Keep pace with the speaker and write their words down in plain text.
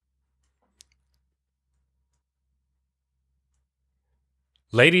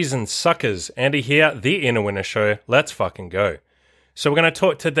Ladies and suckers, Andy here, the Inner Winner Show. Let's fucking go. So we're going to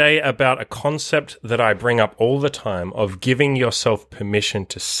talk today about a concept that I bring up all the time of giving yourself permission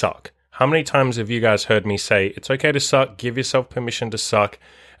to suck. How many times have you guys heard me say, it's okay to suck, give yourself permission to suck?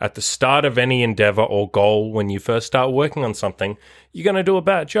 At the start of any endeavor or goal, when you first start working on something, you're going to do a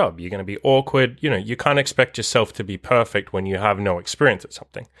bad job. You're going to be awkward. You can't expect yourself to be perfect when you have no experience at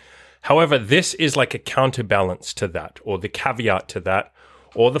something. However, this is like a counterbalance to that, or the caveat to that,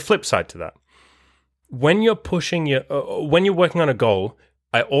 or the flip side to that. When you're when you're working on a goal,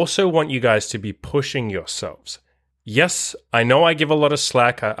 I also want you guys to be pushing yourselves. Yes, I know I give a lot of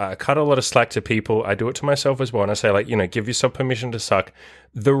slack. I cut a lot of slack to people. I do it to myself as well. And I say, give yourself permission to suck.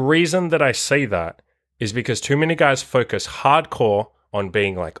 The reason that I say that is because too many guys focus hardcore on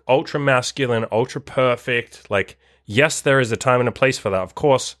being like ultra masculine, ultra perfect. Like, yes, there is a time and a place for that. Of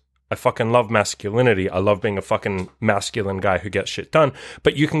course, I fucking love masculinity. I love being a fucking masculine guy who gets shit done.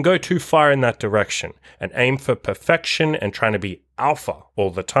 But you can go too far in that direction and aim for perfection and trying to be alpha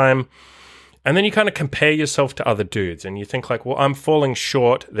all the time. And then you kind of compare yourself to other dudes and you think like, well, I'm falling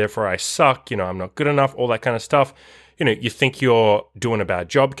short, therefore I suck, I'm not good enough, all that kind of stuff. You think you're doing a bad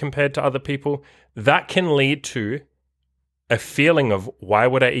job compared to other people. That can lead to a feeling of, why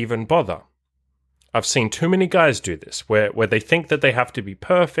would I even bother? I've seen too many guys do this, where they think that they have to be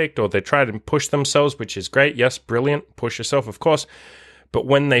perfect, or they try to push themselves, which is great. Yes, brilliant. Push yourself, of course. But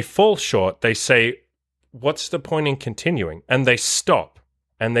when they fall short, they say, what's the point in continuing? And they stop,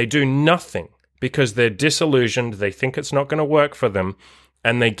 and they do nothing because they're disillusioned. They think it's not going to work for them,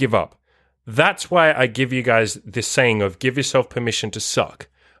 and they give up. That's why I give you guys this saying of give yourself permission to suck.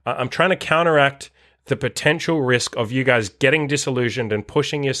 I'm trying to counteract the potential risk of you guys getting disillusioned and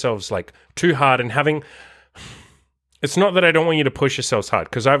pushing yourselves like too hard and having... It's not that I don't want you to push yourselves hard,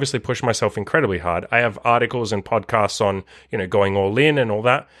 because I obviously push myself incredibly hard. I have articles and podcasts on, going all in and all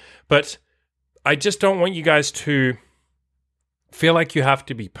that. But I just don't want you guys to feel like you have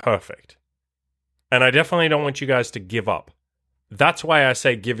to be perfect. And I definitely don't want you guys to give up. That's why I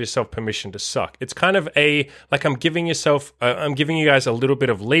say give yourself permission to suck. It's kind of I'm giving you guys a little bit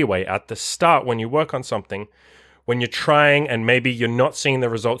of leeway at the start when you work on something, when you're trying and maybe you're not seeing the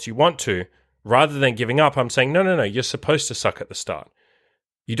results you want to. Rather than giving up, I'm saying, no, you're supposed to suck at the start.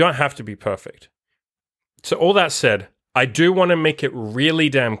 You don't have to be perfect. So all that said, I do want to make it really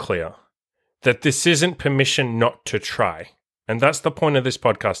damn clear that this isn't permission not to try. And that's the point of this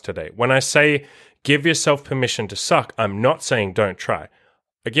podcast today. When I say give yourself permission to suck, I'm not saying don't try.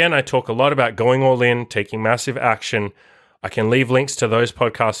 Again, I talk a lot about going all in, taking massive action. I can leave links to those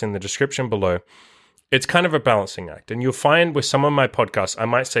podcasts in the description below. It's kind of a balancing act. And you'll find with some of my podcasts, I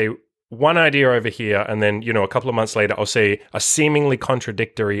might say one idea over here, and then, a couple of months later, I'll say a seemingly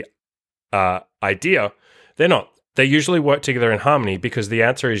contradictory idea. They're not. They usually work together in harmony, because the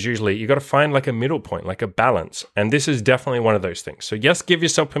answer is usually you got to find like a middle point, like a balance. And this is definitely one of those things. So yes, give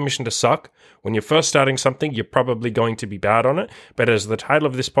yourself permission to suck. When you're first starting something, you're probably going to be bad on it. But as the title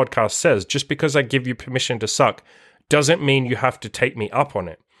of this podcast says, just because I give you permission to suck doesn't mean you have to take me up on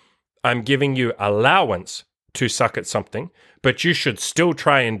it. I'm giving you allowance to suck at something, but you should still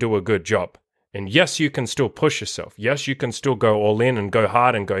try and do a good job. And yes, you can still push yourself. Yes, you can still go all in and go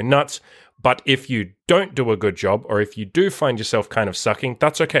hard and go nuts. But if you don't do a good job, or if you do find yourself kind of sucking,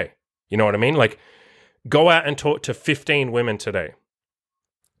 that's okay. You know what I mean? Like, go out and talk to 15 women today.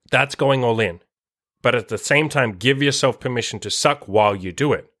 That's going all in. But at the same time, give yourself permission to suck while you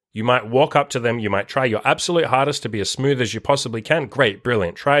do it. You might walk up to them. You might try your absolute hardest to be as smooth as you possibly can. Great,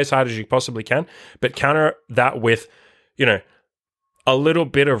 brilliant. Try as hard as you possibly can. But counter that with, a little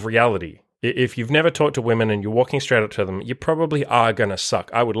bit of reality. If you've never talked to women and you're walking straight up to them, you probably are going to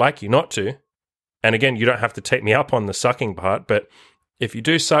suck. I would like you not to. And again, you don't have to take me up on the sucking part, but if you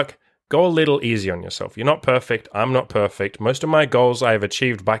do suck, go a little easy on yourself. You're not perfect. I'm not perfect. Most of my goals I have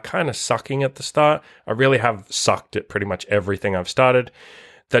achieved by kind of sucking at the start. I really have sucked at pretty much everything I've started.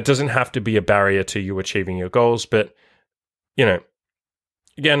 That doesn't have to be a barrier to you achieving your goals, but,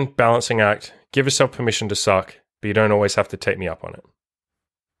 again, balancing act. Give yourself permission to suck, but you don't always have to take me up on it.